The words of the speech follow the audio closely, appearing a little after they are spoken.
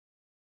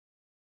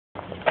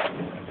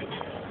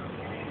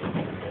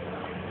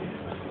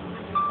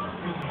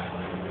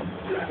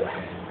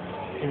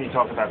Can you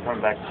talk about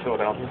coming back to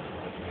Philadelphia?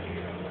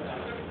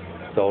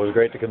 It's always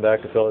great to come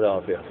back to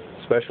Philadelphia,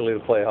 especially to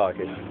play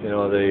hockey. You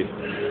know,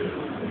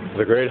 it's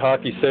a great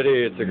hockey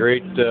city. It's a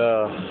great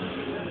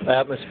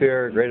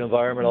atmosphere, great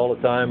environment all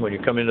the time. When you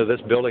come into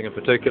this building in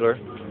particular,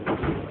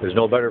 there's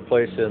no better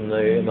place in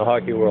the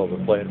hockey world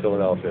than play in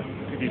Philadelphia.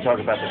 Could you talk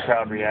about the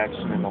crowd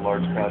reaction and the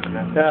large crowd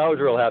event? Yeah, I was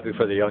real happy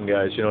for the young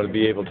guys. You know, to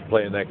be able to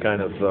play in that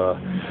kind of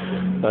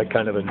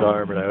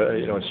environment.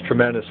 You know, it's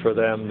tremendous for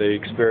them. The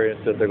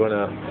experience that they're going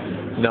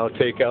to now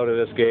take out of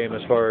this game,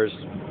 as far as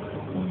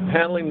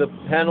handling the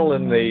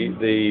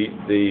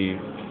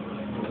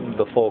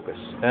focus,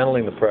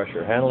 handling the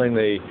pressure, handling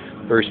the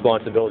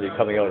responsibility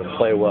coming out and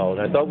play well.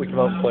 And I thought we came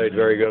out and played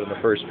very good in the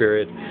first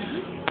period.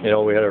 You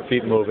know, we had our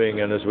feet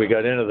moving, and as we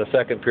got into the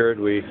second period,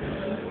 we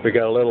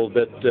got a little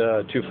bit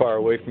too far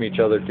away from each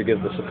other to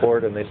give the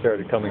support, and they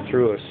started coming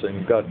through us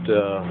and got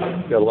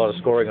a lot of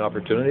scoring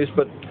opportunities.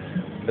 But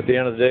at the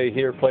end of the day,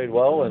 here played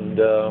well and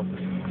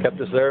kept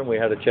us there, and we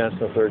had a chance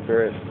in the third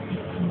period.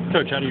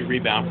 Coach, how do you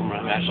rebound from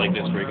a match like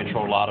this where you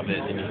control a lot of it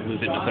and you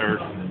lose it in the third?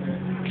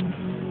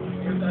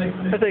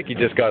 I think you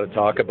just got to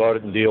talk about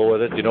it and deal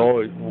with it. You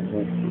know,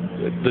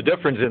 the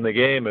difference in the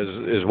game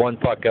is one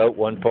puck out,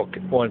 one puck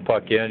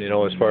in. You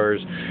know, as far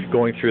as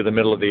going through the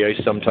middle of the ice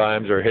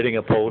sometimes, or hitting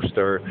a post,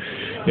 or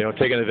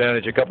taking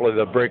advantage of a couple of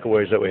the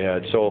breakaways that we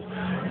had. So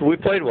we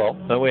played well,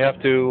 and we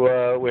have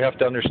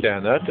to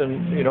understand that,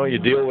 and you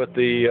deal with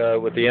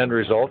the end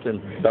result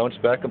and bounce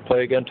back and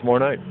play again tomorrow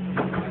night.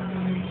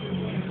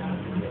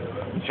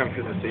 Chunk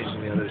of the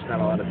season, there's not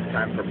a lot of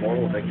time for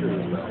moral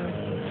victories,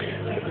 though.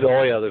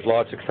 Oh yeah, there's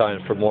lots of time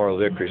for moral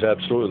victories.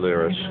 Absolutely,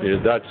 there is.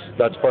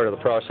 That's part of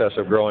the process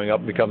of growing up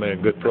and becoming a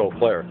good pro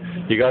player.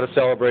 You got to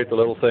celebrate the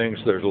little things.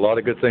 There's a lot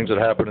of good things that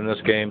happen in this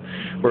game.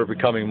 We're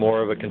becoming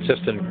more of a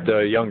consistent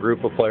young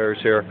group of players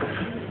here,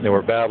 and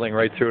we're battling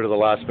right through to the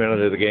last minute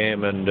of the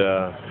game. And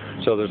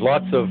so there's a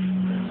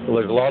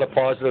lot of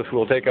positives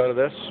we'll take out of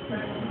this.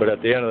 But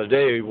at the end of the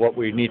day, what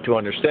we need to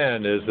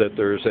understand is that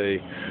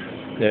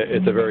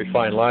it's a very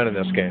fine line in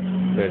this game.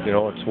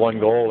 It's one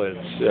goal.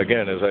 It's,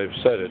 again, as I've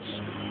said, it's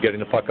getting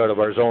the puck out of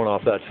our zone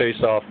off that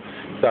face-off.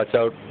 If that's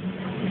out,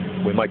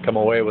 we might come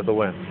away with a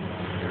win.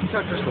 Can you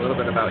talk just a little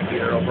bit about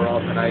Heater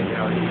overall tonight?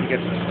 He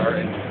gets the start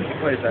and he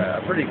plays a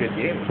pretty good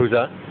game. Who's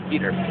that?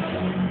 Heater.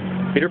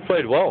 Heater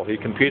played well. He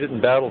competed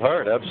and battled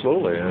hard,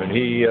 absolutely. And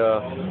he,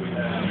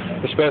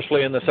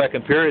 especially in the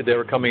second period, they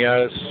were coming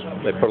at us.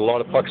 They put a lot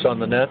of pucks on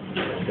the net,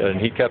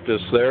 and he kept us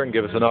there and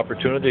gave us an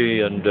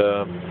opportunity. And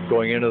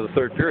going into the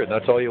third period,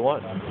 that's all you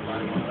want.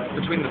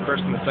 Between the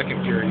first and the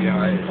second period,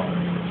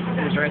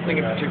 is there anything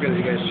in particular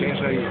that you guys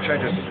changed? You tried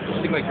to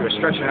seem like you were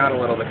stretching out a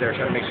little bit there,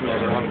 trying to make some of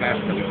those long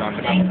passes that we talked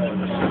about.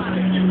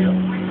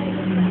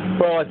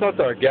 Well, I thought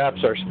our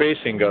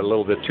spacing got a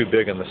little bit too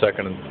big in the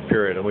second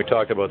period, and we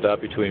talked about that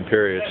between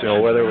periods.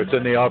 Whether it's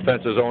in the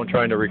offensive zone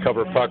trying to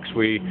recover pucks,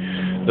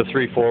 the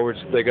three forwards,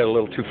 they got a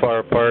little too far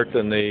apart,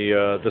 and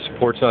the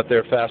support's not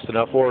there fast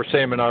enough. Or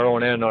same in our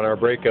own end on our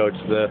breakouts,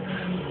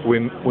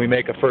 we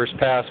make a first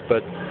pass,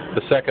 but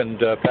the second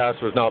pass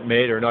was not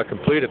made or not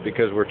completed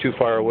because we're too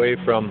far away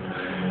from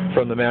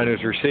the man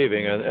who's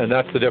receiving, and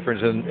that's the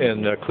difference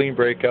in a clean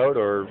breakout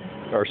or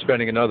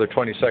spending another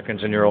 20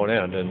 seconds in your own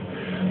end. And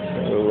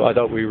I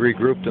thought we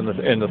regrouped in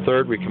the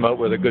third. We came out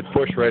with a good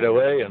push right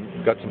away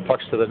and got some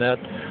pucks to the net,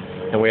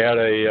 and we had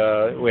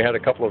a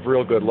couple of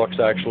real good looks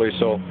actually.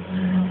 So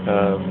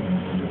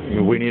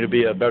we need to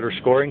be a better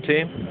scoring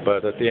team,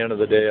 but at the end of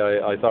the day,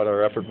 I thought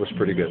our effort was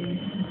pretty good.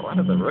 A lot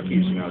of the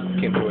rookies,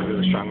 came through with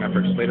really strong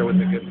efforts. Later with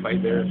a good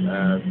fight there.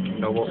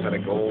 Nobles had a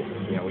goal.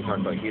 We talked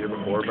about Heater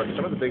before, but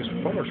some of the biggest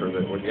performers were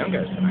the young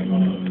guys tonight.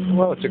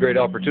 Well, it's a great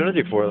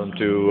opportunity for them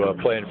to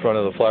play in front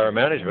of the Flyer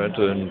management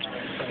and,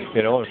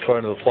 in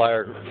front of the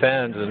Flyer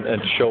fans and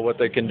to show what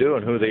they can do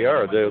and who they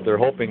are. They're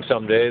hoping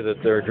someday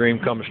that their dream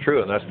comes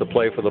true, and that's to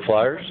play for the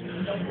Flyers.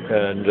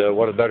 And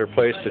what a better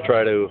place to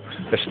try to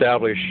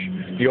establish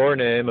your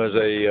name as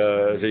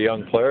a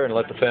young player and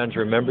let the fans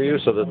remember you,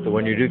 so that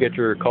when you do get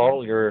your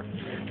call, they're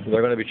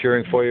going to be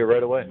cheering for you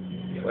right away.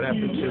 What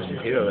happened to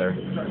Zapito there?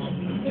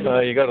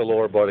 You got a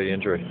lower body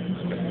injury.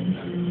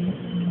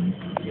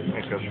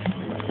 Thanks, Coach.